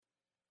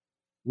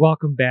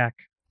Welcome back.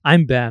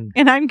 I'm Ben.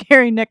 And I'm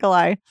Carrie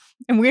Nicolai,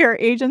 and we are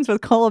agents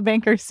with Coldwell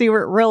Banker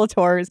Siewert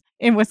Realtors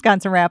in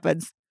Wisconsin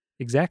Rapids.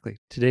 Exactly.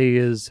 Today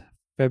is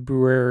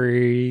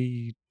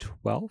February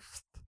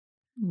 12th.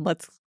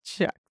 Let's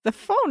check the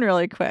phone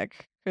really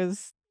quick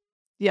because,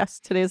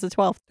 yes, today is the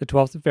 12th. The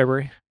 12th of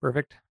February.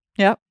 Perfect.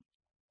 Yep.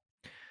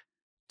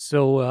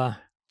 So,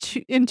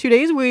 In 2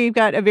 days, we've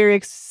got a very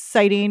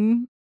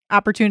exciting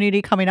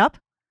opportunity coming up.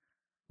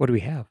 what do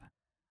we have?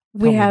 We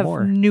Tell me have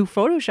more. new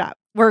Photoshop.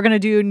 We're going to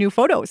do new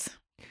photos.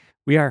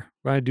 We're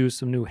going to do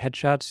some new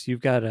headshots.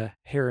 You've got a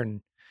hair and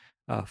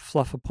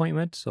fluff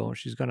appointment, so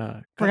she's going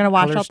to We're going to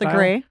wash out the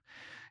gray.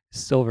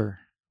 Silver.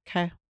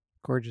 Okay.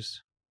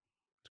 Gorgeous.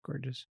 It's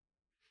gorgeous.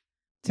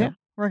 So, yeah,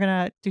 we're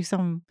going to do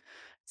some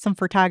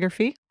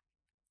photography.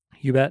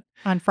 You bet.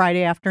 On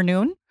Friday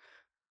afternoon.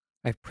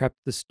 I've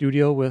prepped the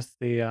studio with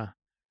the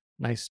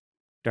nice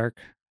dark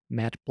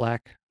matte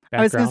black background.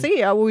 I was going to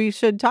say, we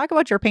should talk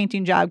about your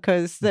painting job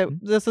because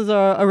this is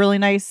a really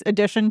nice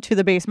addition to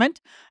the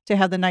basement to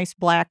have the nice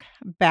black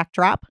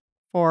backdrop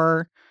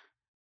for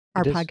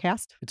our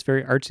podcast. It's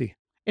very artsy.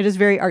 It is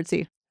very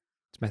artsy.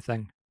 It's my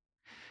thing.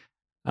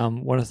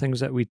 One of the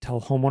things that we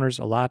tell homeowners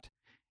a lot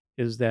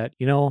is that,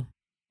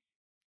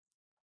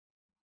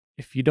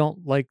 if you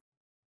don't like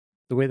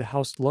the way the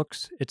house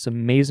looks, it's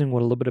amazing what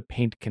a little bit of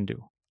paint can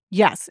do.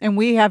 Yes, and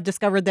we have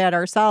discovered that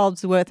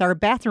ourselves with our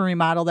bathroom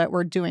remodel that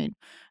we're doing.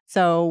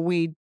 So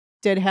we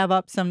did have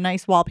up some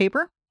nice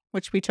wallpaper,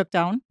 which we took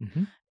down,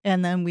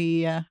 and then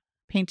we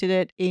painted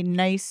it a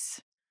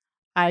nice,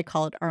 I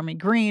call it army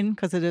green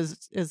because it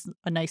is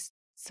a nice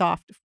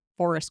soft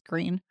forest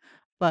green.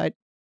 But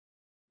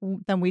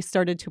then we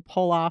started to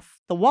pull off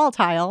the wall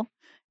tile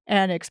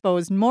and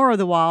expose more of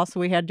the wall, so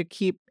we had to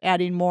keep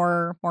adding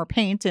more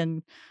paint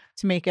and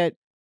to make it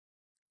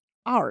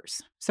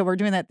ours. So we're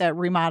doing that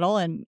remodel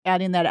and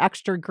adding that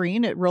extra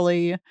green. It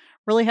really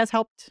has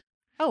helped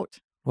out.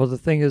 Well, the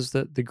thing is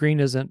that the green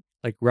isn't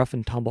like rough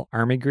and tumble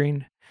army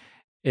green.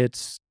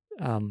 It's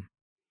a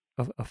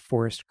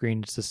forest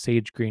green. It's a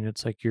sage green.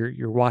 It's like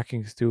you're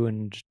walking through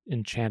an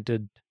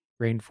enchanted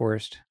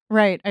rainforest.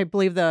 Right. I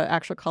believe the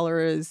actual color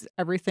is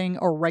everything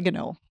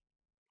oregano.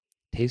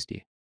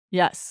 Tasty.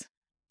 Yes.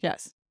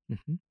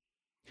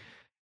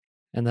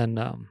 And then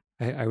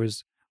I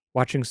was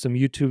watching some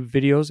YouTube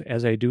videos,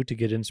 as I do, to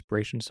get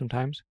inspiration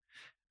sometimes.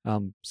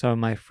 Some of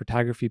my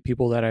photography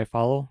people that I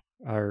follow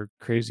are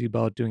crazy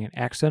about doing an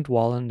accent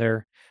wall in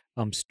their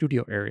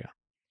studio area.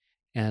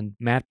 And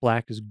matte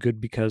black is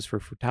good because for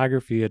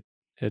photography, it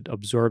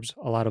absorbs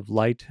a lot of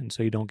light, and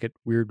so you don't get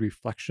weird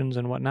reflections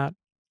and whatnot.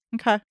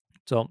 Okay.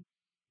 So I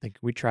think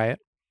we try it.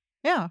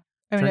 Yeah.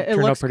 I mean, it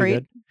turned looks out pretty great.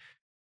 good.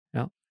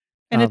 Yeah.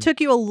 And it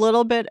took you a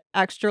little bit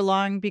extra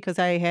long because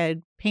I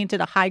had painted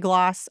a high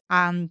gloss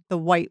on the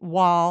white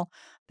wall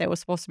that was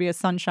supposed to be a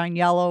sunshine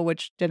yellow,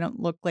 which didn't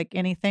look like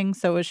anything.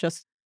 So it was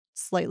just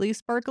slightly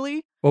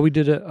sparkly. Well, we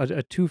did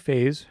a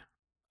two-phase.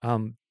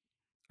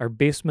 Our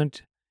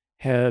basement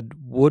had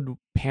wood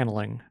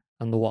paneling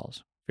on the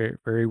walls. Very,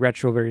 very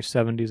retro, very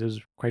 70s. It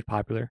was quite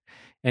popular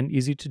and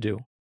easy to do.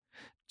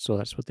 So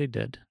that's what they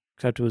did.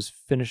 Except it was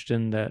finished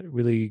in that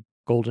really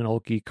golden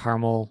oaky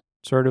caramel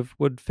sort of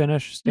wood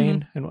finish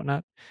stain and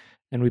whatnot.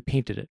 And we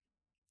painted it.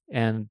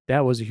 And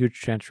that was a huge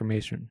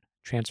transformation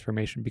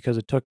because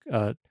it took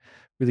a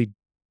really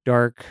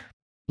dark,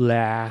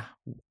 blah,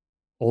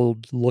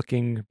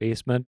 old-looking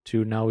basement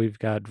to now we've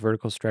got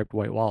vertical striped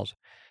white walls.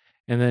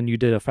 And then you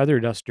did a feather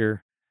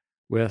duster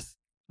with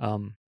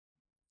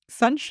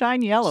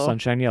sunshine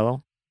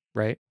yellow,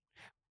 right?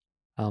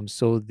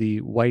 So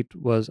the white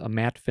was a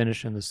matte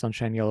finish and the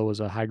sunshine yellow was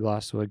a high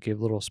gloss, so it gave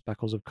little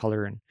speckles of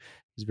color and it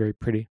was very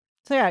pretty.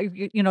 So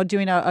yeah,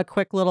 doing a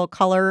quick little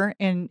color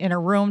in a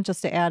room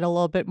just to add a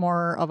little bit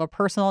more of a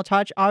personal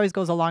touch always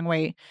goes a long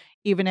way,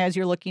 even as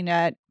you're looking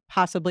at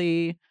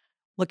possibly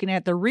looking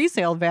at the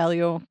resale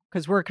value,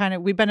 because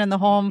we've been in the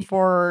home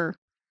for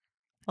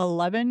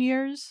 11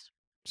 years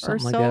or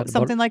so,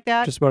 something like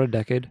that. Just about a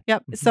decade.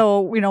 Yep.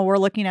 So, we're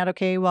looking at,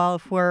 okay, well,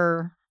 if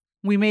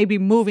we may be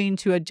moving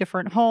to a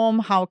different home,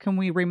 how can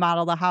we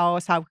remodel the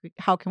house?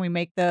 How can we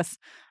make this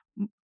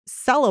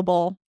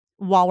sellable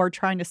while we're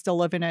trying to still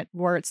live in it,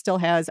 where it still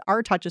has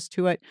our touches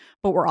to it,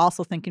 but we're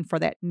also thinking for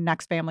that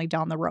next family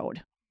down the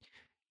road.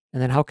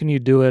 And then how can you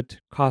do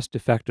it cost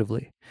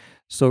effectively?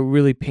 So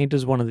really paint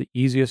is one of the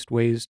easiest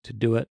ways to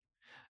do it.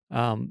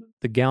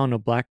 The gallon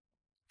of black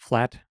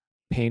flat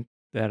paint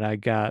that I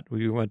got,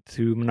 we went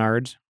to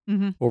Menards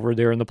over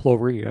there in the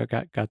Plover.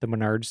 Got the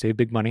Menards, saved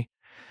big money.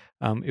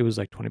 It was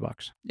like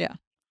 $20. Yeah.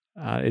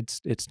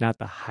 It's not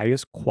the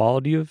highest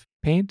quality of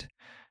paint.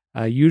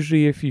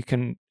 Usually if you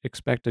can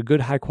expect a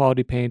good high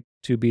quality paint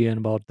to be in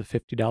about the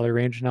 $50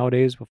 range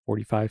nowadays, about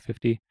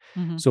 $45,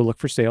 $50. So look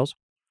for sales.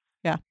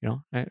 Yeah.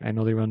 I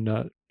know they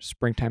run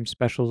springtime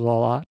specials a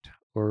lot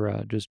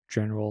or just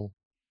general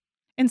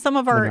And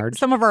Menards.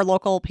 some of our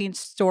local paint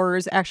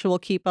stores actually will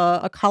keep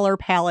a color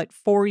palette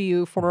for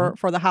you Mhm.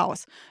 for the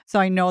house. So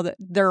I know that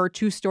there are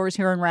 2 stores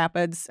here in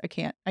Rapids.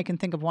 I can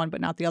think of one,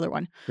 but not the other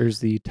one. There's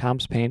the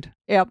Tom's Paint,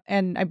 Yep,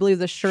 and I believe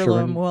the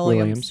Sherwin-Williams.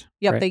 Sherwin-Williams,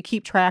 Yep, right? they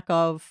keep track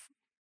of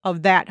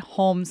that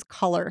home's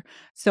color.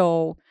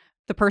 So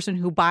the person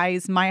who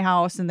buys my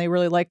house and they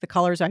really like the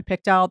colors I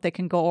picked out, they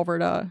can go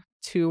over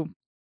to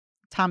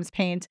Tom's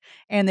Paint,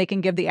 and they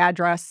can give the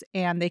address,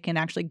 and they can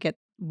actually get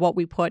what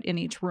we put in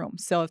each room.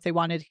 So if they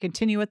wanted to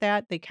continue with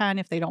that, they can.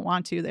 If they don't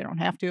want to, they don't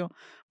have to.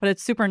 But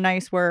it's super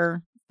nice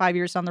where 5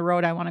 years down the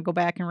road, I wanna go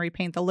back and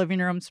repaint the living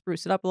room,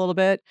 spruce it up a little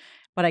bit,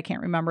 but I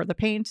can't remember the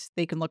paint.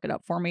 They can look it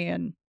up for me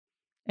and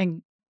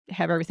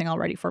have everything all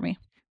ready for me.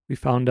 We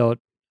found out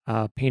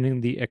painting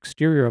the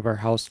exterior of our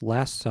house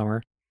last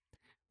summer,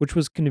 which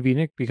was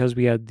convenient because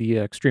we had the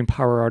extreme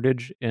power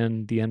outage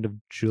in the end of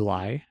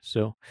July.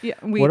 So, Yeah,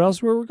 what we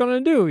else were we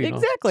going to do?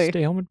 exactly.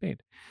 Stay home and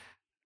paint.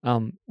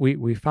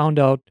 We found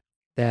out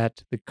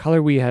that the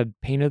color we had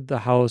painted the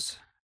house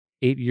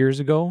 8 years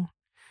ago,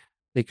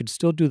 they could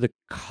still do the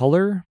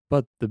color,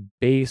 but the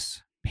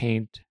base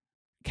paint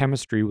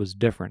chemistry was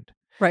different.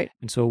 Right.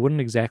 And so it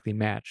wouldn't exactly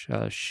match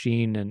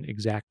sheen and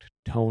exact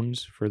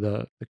tones for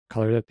the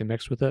color that they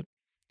mixed with it.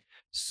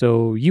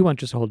 So you want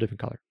just a whole different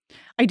color.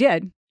 I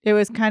did. It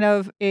was kind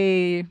of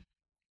a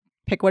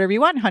pick whatever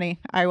you want, honey.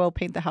 I will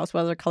paint the house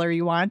whatever color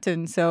you want.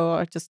 And so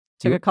I just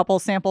took a You couple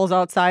samples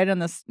outside in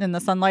the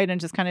sunlight and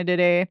just kind of did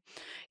a,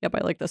 yep, I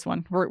like this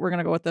one. We're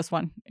gonna go with this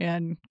one.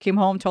 And came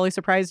home, totally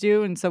surprised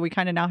you. And so we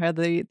kind of now have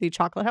the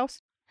chocolate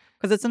house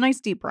because it's a nice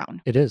deep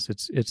brown. It is.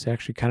 It's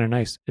actually kind of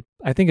nice.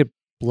 I think it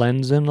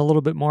blends in a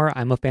little bit more.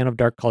 I'm a fan of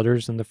dark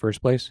colors in the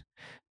first place.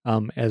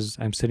 As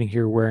I'm sitting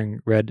here wearing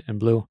red and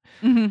blue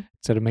Hmm.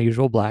 instead of my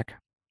usual black.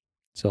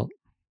 So,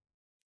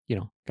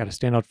 got to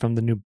stand out from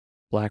the new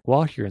black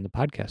wall here in the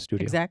podcast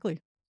studio. Exactly.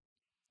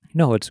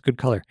 No, it's a good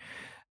color.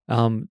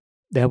 Um,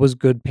 that was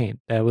good paint.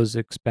 That was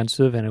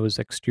expensive and it was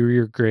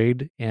exterior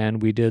grade.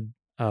 And we did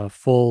a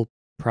full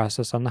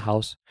process on the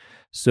house.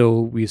 So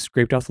we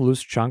scraped off the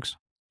loose chunks.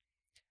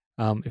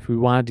 If we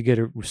wanted to get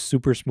a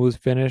super smooth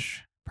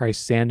finish, probably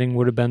sanding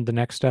would have been the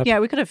next step. Yeah,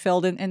 we could have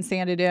filled and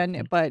sanded in,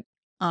 Mm, but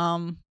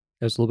That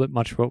was a little bit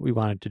much for what we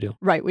wanted to do.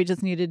 right, we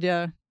just needed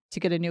to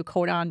get a new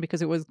coat on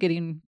because it was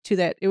getting to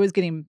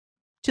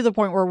the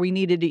point where we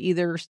needed to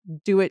either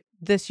do it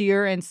this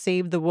year and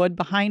save the wood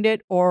behind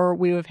it, or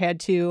we would have had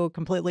to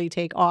completely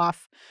take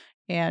off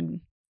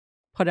and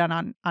put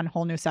on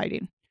whole new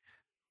siding.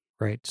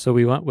 Right. So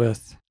we went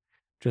with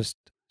just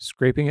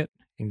scraping it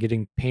and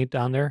getting paint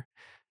on there.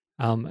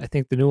 I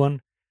think the new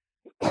one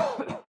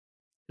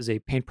is a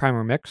paint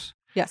primer mix.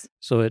 Yes.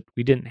 So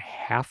we didn't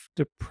have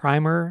to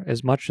primer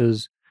as much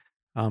as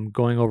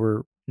going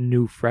over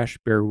new, fresh,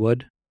 bare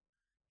wood.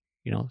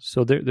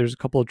 So there's a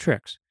couple of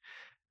tricks.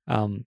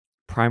 Um,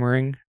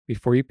 Primering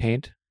before you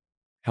paint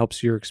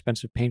helps your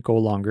expensive paint go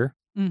longer,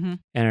 Mhm.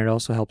 and it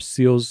also helps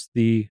seals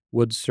the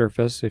wood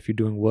surface if you're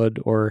doing wood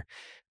or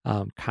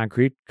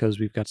concrete, because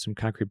we've got some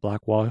concrete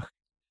block wall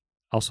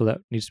also that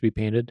needs to be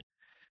painted.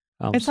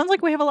 Um, It s- sounds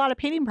like we have a lot of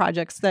painting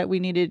projects that we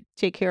need to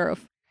take care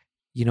of.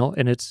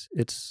 and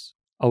it's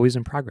always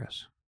in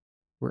progress.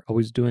 We're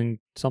always doing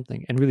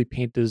something, and really,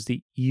 paint is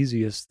the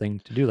easiest thing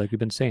to do, like we've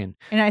been saying.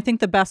 And I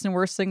think the best and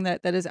worst thing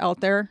that is out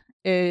there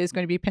is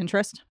going to be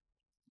Pinterest.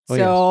 Oh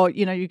yes, So,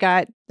 you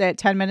got that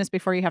 10 minutes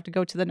before you have to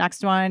go to the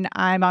next one.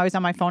 I'm always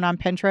on my phone on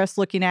Pinterest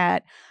looking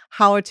at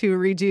how to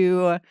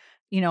redo,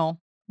 you know,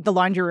 the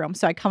laundry room.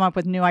 So I come up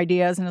with new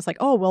ideas and it's like,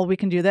 oh, well, we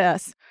can do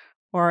this.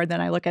 Or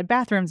then I look at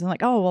bathrooms and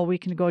like, oh, well, we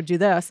can go do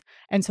this.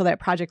 And so that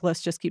project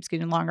list just keeps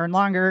getting longer and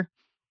longer.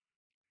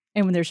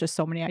 And when there's just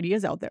so many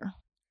ideas out there.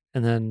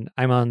 and then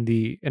I'm on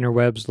the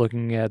interwebs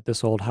looking at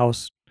this old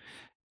house,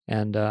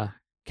 and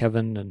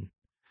Kevin and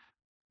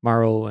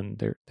Morrow, and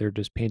they're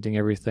just painting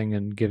everything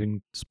and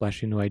giving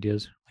splashy new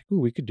ideas. Like, ooh,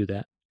 we could do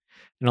that.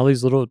 And all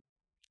these little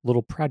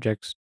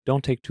projects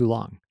don't take too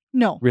long,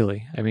 No,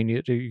 really. I mean,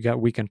 you got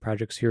weekend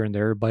projects here and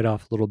there, bite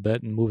off a little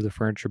bit and move the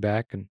furniture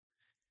back and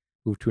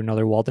move to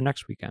another wall the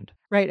next weekend.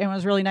 right. And it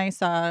was really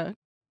nice. About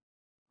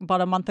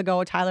a month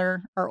ago,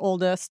 Tyler, our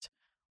oldest,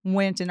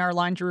 went in our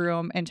laundry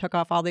room and took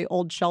off all the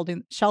old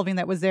shelving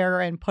that was there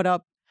and put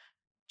up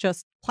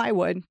just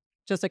plywood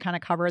just to kind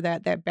of cover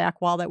that back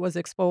wall that was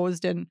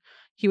exposed, and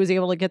he was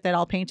able to get that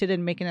all painted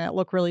and making it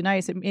look really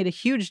nice. It made a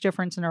huge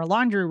difference in our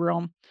laundry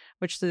room,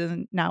 which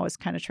then now is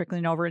kind of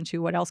trickling over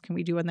into what else can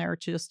we do in there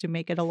just to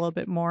make it a little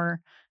bit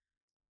more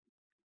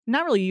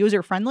not really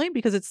user friendly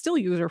because it's still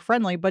user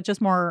friendly, but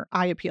just more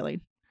eye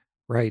appealing.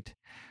 Right.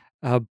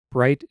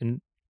 Bright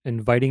and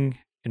inviting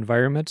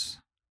environments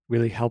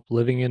really help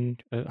living in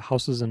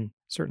houses, and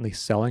certainly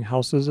selling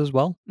houses as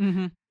well.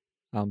 Mhm.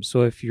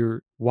 So if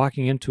you're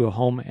walking into a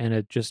home and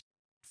it just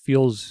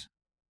feels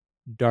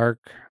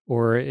dark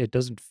or it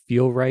doesn't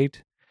feel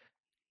right,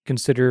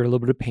 consider a little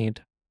bit of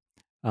paint.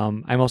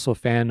 I'm also a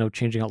fan of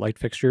changing out light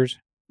fixtures.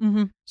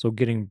 Mhm. So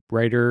getting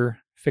brighter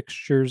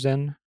fixtures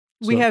in.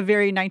 We So have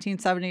very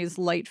 1970s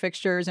light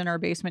fixtures in our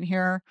basement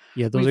here.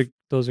 yeah, We've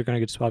those are gonna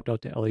get swapped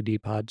out to LED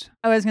pods.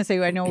 I was gonna say,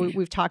 I know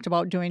we've talked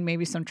about doing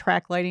maybe some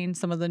track lighting,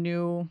 some of the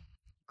new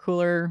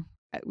cooler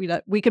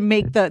we can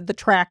make the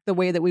track the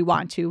way that we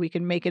want to. We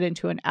can make it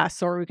into an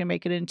S, or we can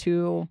make it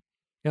into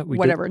Yeah, we did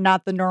whatever,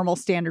 not the normal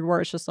standard where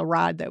it's just a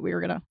rod that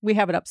we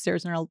have it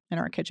upstairs in our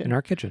in kitchen.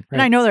 our kitchen,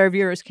 And I right? know that our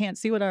viewers can't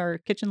see what our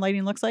kitchen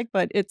lighting looks like,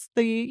 but it's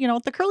the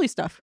curly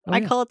stuff. Oh, I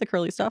yeah. call it the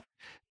curly stuff.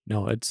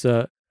 No, it's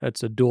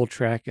a dual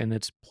track, and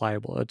it's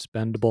pliable, it's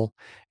bendable,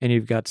 and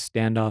you've got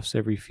standoffs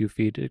every few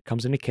feet. It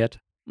comes in a kit.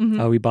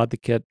 Mhm. We bought the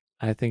kit,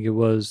 I think it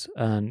was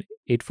an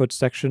 8-foot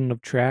section of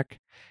track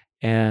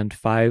and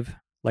 5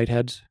 light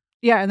heads,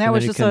 Yeah, and that and then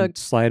was you just can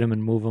slide them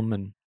and move them.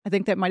 And I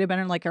think that might have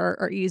been, like,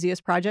 our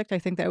easiest project. I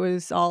think that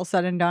was all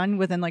said and done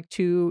within, like,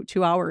 2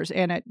 hours,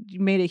 and it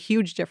made a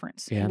huge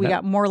difference. yeah, We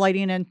got more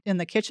lighting in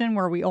the kitchen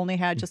where we only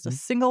had just a mhm.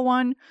 single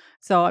one.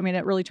 So, I mean,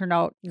 it really turned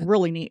out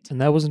really neat. And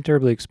that wasn't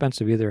terribly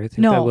expensive either. I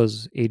think that No.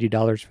 was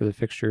 $80 for the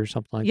fixture or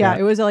something like Yeah,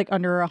 that. it was, like,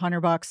 under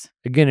 $100.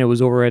 Again, it was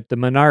over at the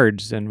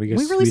Menards, and We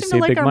really we seem to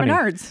saved like big our money.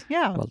 Menards.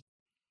 Yeah. Well,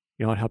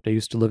 it helped. I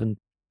used to live in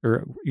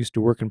or used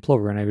to work in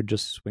Plover, and I would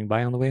just swing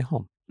by on the way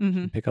home Mhm.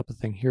 and pick up a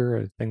thing here,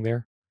 a thing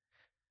there.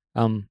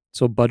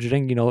 So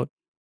budgeting,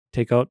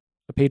 take out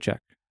a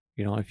paycheck.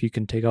 If you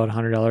can take out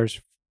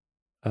 $100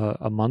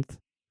 a month,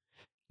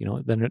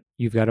 then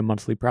you've got a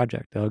monthly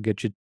project. That'll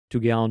get you 2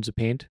 gallons of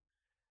paint,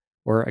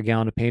 or a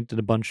gallon of paint and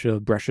a bunch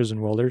of brushes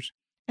and rollers.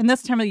 And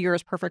this time of year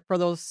is perfect for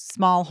those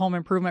small home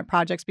improvement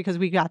projects because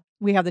we have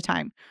the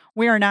time.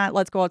 We are not,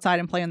 "Let's go outside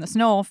and play in the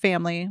snow"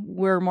 family.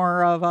 We're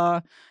more of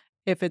a,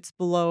 if it's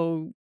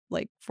below,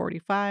 like,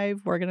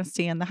 45, we're gonna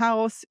stay in the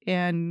house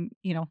and,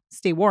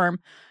 stay warm.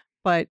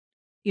 But,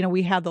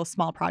 we have those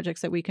small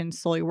projects that we can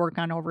slowly work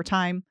on over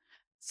time,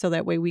 so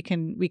that way we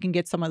can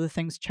get some of the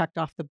things checked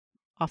off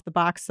the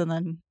box and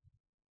then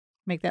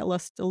make that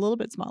list a little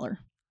bit smaller.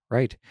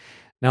 Right.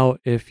 Now,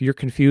 if you're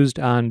confused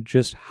on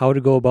just how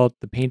to go about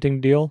the painting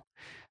deal,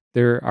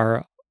 there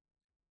are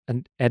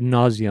an ad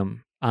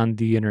nauseum on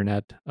the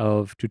internet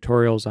of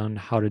tutorials on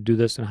how to do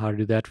this and how to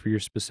do that for your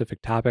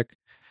specific topic.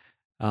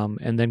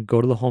 And then go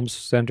to the home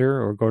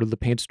center or go to the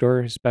paint store,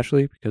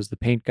 especially because the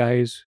paint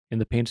guys in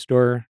the paint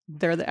store,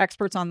 They're the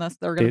experts on this.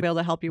 They're gonna they be able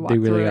to help you they walk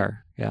really through it.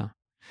 are. Yeah.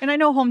 And I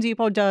know Home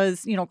Depot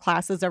does,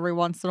 classes every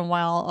once in a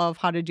while of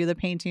how to do the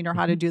painting or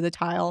how to Mhm. do the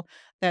tile,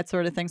 that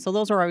sort of thing. So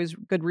those are always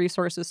good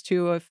resources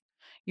too if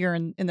you're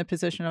in the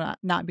position of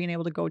not being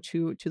able to go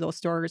to those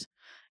stores.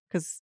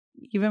 Because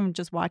even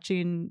just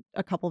watching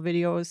a couple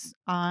videos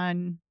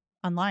online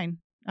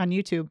on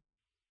YouTube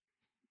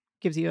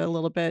gives you a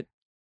little bit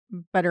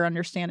better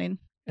understanding.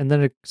 And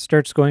then it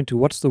starts going to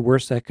what's the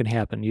worst that can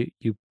happen?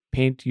 You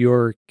paint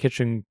your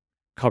kitchen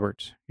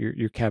cupboards,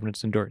 your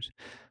cabinets and doors.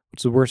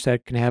 What's the worst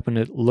that can happen?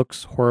 It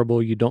looks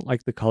horrible. You don't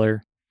like the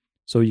color.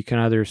 So you can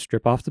either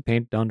strip off the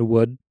paint down to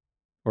wood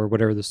or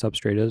whatever the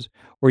substrate is,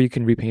 or you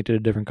can repaint it a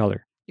different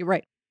color, You're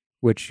right.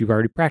 which you've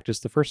already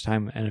practiced the first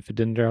time. And if it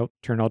didn't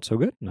turn out so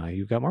good, now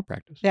you've got more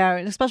practice. Yeah,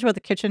 and especially with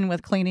the kitchen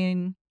with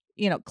cleaning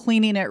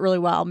it really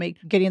well,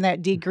 getting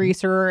that Mhm.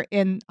 degreaser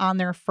in on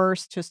there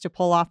first just to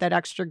pull off that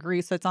extra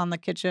grease that's on the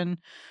kitchen.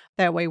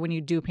 That way when you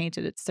do paint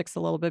it, it sticks a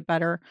little bit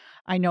better.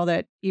 I know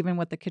that even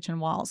with the kitchen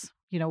walls,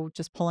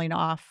 just pulling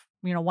off,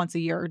 once a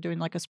year, doing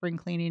like a spring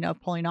cleaning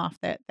of pulling off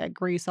that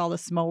grease, all the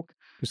smoke.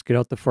 Just get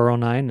out the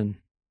 409 and,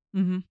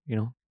 Mhm.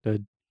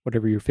 the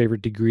whatever your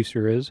favorite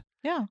degreaser is,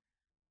 Yeah.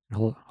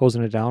 and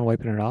hosing it down,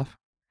 wiping it off.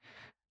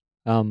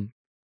 Um,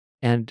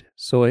 And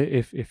so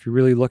if you're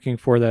really looking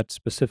for that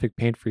specific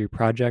paint for your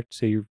project,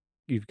 say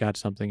you've got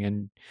something,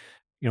 and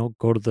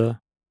go to the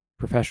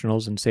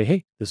professionals and say,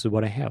 "Hey, this is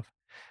what I have.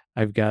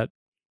 I've got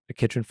a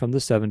kitchen from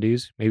the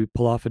 70s. Maybe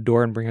pull off a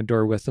door and bring a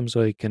door with them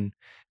so they can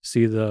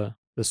see the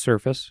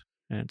surface."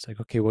 And it's like,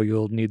 "Okay, well,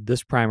 you'll need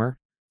this primer.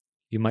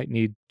 You might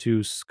need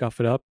to scuff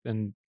it up,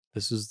 and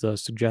this is the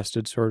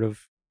suggested sort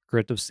of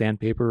grit of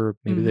sandpaper, or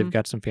maybe they've Mhm.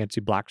 got some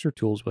fancy blocks or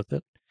tools with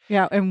it."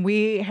 Yeah, and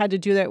we had to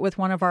do that with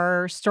one of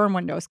our storm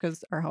windows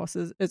because our house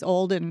is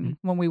old, Mhm. and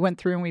when we went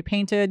through and we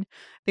painted,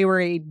 they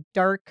were a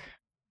dark,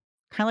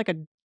 kinda like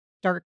a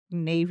dark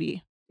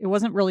navy. It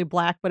wasn't really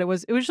black, but it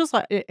was just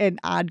like an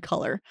odd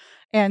color,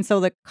 and so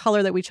the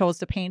color that we chose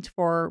to paint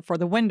for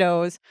the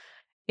windows,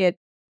 it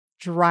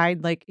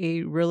dried like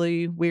a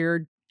really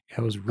weird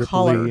It was ripply,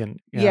 color. and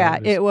yeah, Yeah,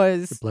 it it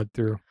was, bled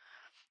through.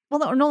 well,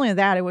 not only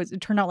that,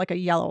 it turned out like a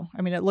yellow.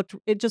 I mean,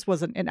 it just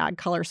wasn't an odd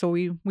color, so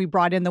we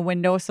brought in the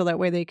window so that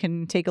way they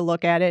can take a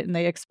look at it, and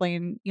they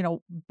explain,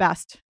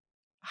 best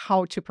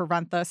how to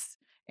prevent this,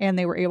 and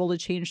they were able to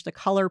change the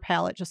color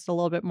palette just a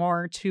little bit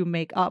more to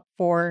make up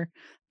for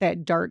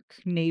that dark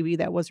navy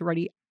that was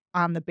already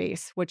on the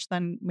base, which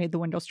then made the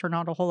windows turn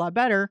out a whole lot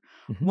better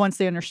Mhm. once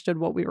they understood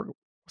what we were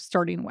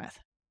starting with.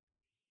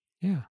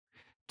 Yeah.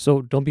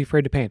 So don't be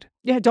afraid to paint.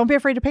 Yeah, don't be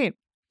afraid to paint.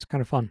 It's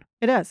kind of fun.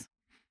 It is.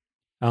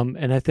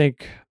 And I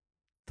think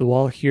the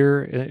wall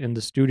here in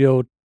the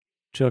studio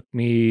took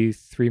me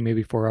 3,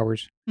 maybe 4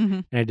 hours,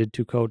 Mhm. and I did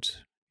 2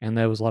 coats, and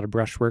that was a lot of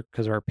brushwork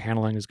because our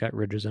paneling has got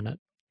ridges in it.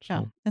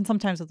 Yeah. So, And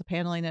sometimes with the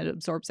paneling, it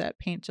absorbs that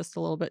paint just a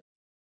little bit,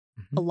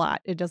 a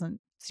lot. It doesn't,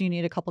 so you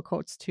need a couple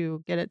coats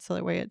to get it so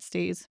that way it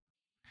stays.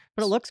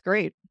 But it looks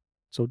great.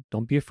 so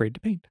don't be afraid to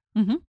paint.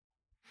 hmm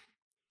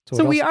So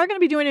So what we else? are going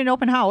to be doing an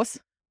open house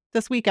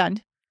this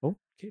weekend. Oh,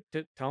 okay.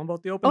 Tell them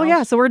about the open Oh, house.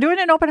 yeah. So we're doing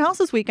an open house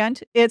this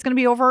weekend. It's going to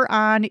be over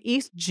on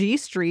East G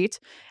Street.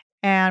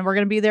 And we're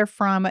going to be there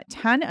from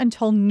 10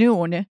 until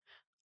noon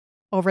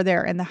over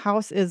there. And the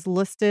house is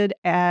listed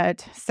at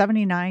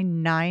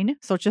 $79,900.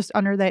 So it's just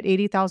under that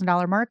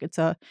 $80,000 mark. It's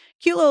a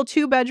cute little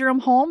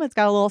 2-bedroom home. It's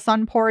got a little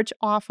sun porch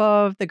off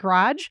of the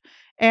garage.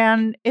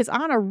 And it's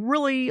on a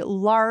really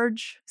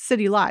large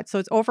city lot. So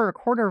it's over a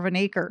quarter of an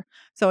acre.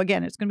 So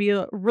again, it's going to be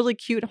a really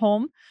cute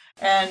home.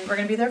 And we're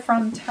going to be there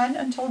from 10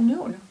 until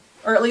noon.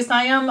 Or at least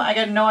I am.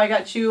 I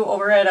got you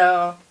over at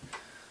a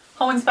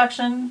home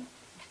inspection.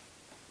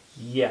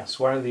 Yes,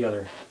 one or the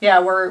other.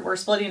 Yeah, we're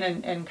splitting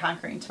and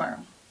conquering tomorrow.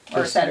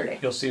 Or Saturday.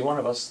 You'll see one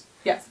of us.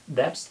 Yes.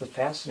 That's the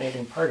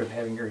fascinating part of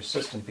having your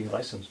assistant be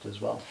licensed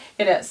as well.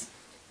 It is.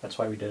 That's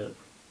why we did it.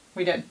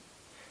 We did.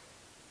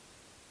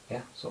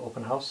 Yeah, so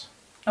open house.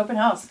 Open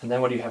house. And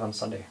then what do you have on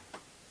Sunday?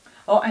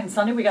 Oh, and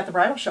Sunday we got the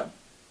bridal show,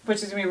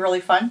 which is going to be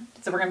really fun.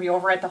 So we're going to be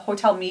over at the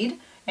Hotel Mead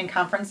and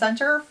Conference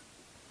Center.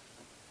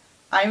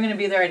 I'm going to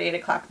be there at 8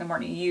 o'clock in the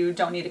morning. You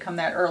don't need to come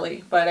that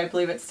early, but I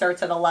believe it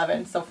starts at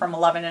 11. So from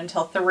 11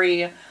 until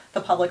 3,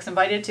 the public's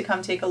invited to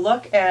come take a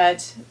look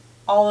at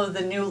all of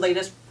the new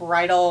latest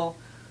bridal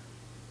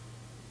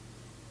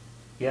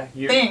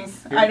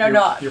things. I don't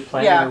know. You're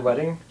planning your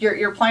wedding?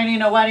 You're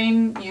planning a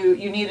wedding.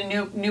 You need a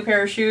new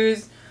pair of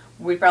shoes.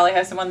 We probably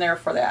have someone there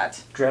for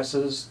that.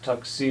 Dresses,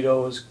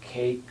 tuxedos,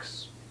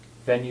 cakes,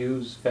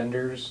 venues,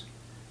 vendors,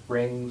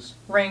 rings.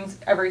 Rings,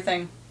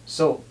 everything.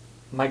 So,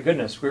 my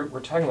goodness, we're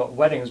talking about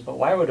weddings, but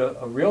why would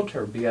a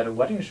realtor be at a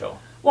wedding show?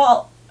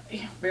 Well,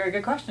 very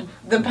good question.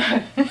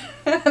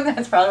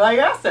 That's probably why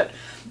you asked it.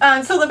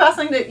 So the best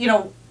thing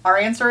that, our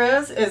answer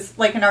is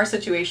like in our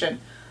situation,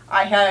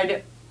 I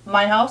had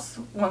my house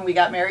when we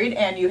got married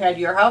and you had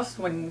your house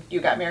when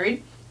you got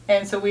married.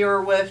 And so we were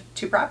with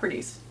 2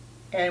 properties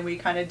and we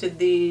kind of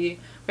we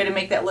had to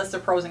make that list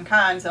of pros and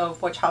cons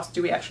of which house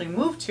do we actually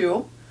move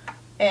to.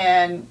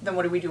 And then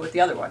what do we do with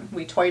the other one?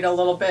 We toyed a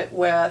little bit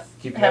with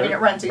having it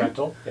renting.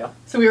 Rental, yeah.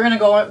 So we were going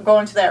to go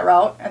into that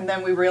route, and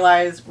then we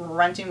realized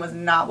renting was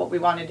not what we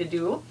wanted to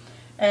do.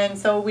 And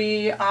so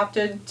we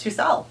opted to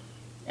sell.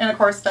 And of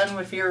course, then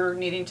if you're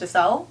needing to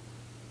sell,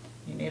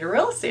 you need a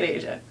real estate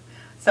agent.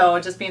 So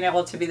just being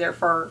able to be there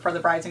for the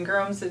brides and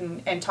grooms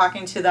and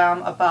talking to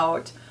them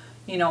about,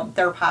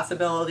 their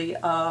possibility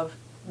of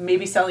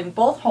maybe selling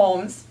both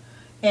homes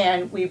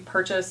and we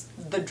purchase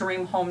the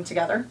dream home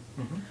together.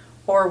 Mm-hmm.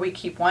 Or we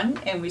keep one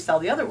and we sell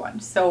the other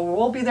one. So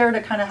we'll be there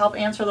to kind of help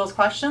answer those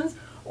questions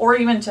or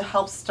even to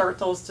help start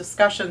those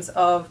discussions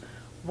of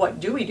what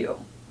do we do?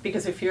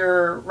 Because if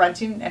you're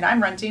renting and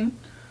I'm renting,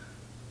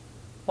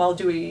 well,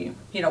 do we,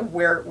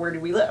 where do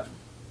we live?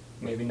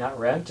 Maybe not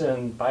rent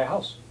and buy a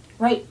house.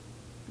 Right.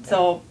 Yeah.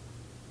 So,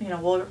 I'm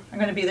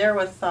going to be there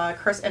with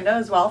Chris Inda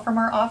as well from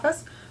our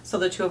office. So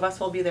the 2 of us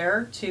will be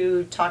there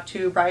to talk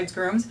to brides,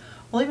 grooms.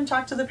 We'll even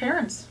talk to the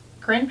parents,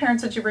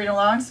 grandparents that you bring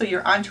along. So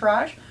your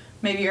entourage.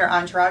 Maybe your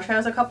entourage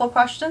has a couple of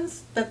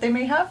questions that they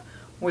may have.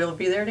 We'll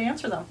be there to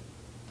answer them.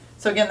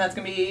 So again, that's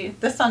going to be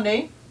this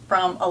Sunday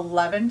from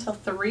 11 till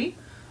 3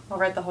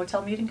 over at the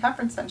Hotel Meeting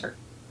Conference Center.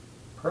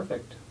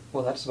 Perfect.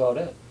 Well, that's about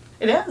it.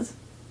 It is.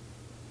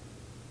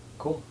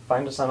 Cool.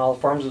 Find us on all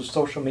forms of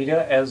social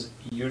media as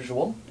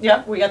usual.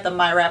 Yep, we got the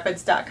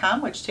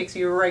myrapids.com, which takes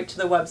you right to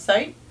the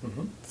website.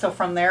 Mm-hmm. So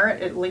from there,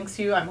 it links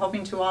you. I'm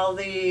hoping to all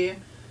the.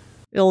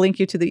 It'll link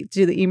you to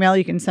the email.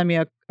 You can send me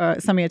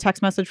a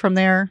text message from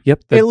there.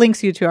 Yep. It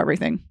links you to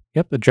everything.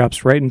 Yep. It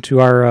drops right into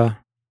our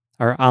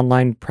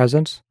online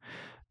presence,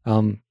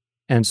 and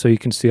so you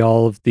can see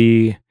all of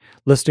the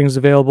listings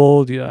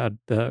available,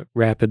 the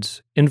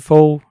Rapids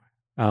info,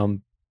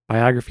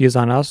 biographies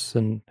on us,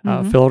 and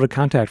fill out a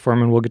contact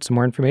form, and we'll get some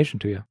more information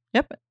to you.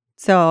 Yep.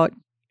 So,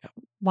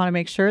 want to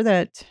make sure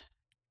that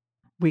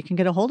we can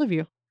get a hold of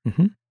you.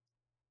 Mm-hmm.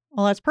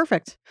 Well, that's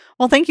perfect.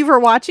 Well, thank you for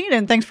watching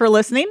and thanks for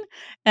listening.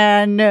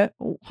 And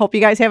hope you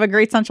guys have a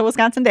great Central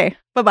Wisconsin day.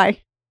 Bye-bye.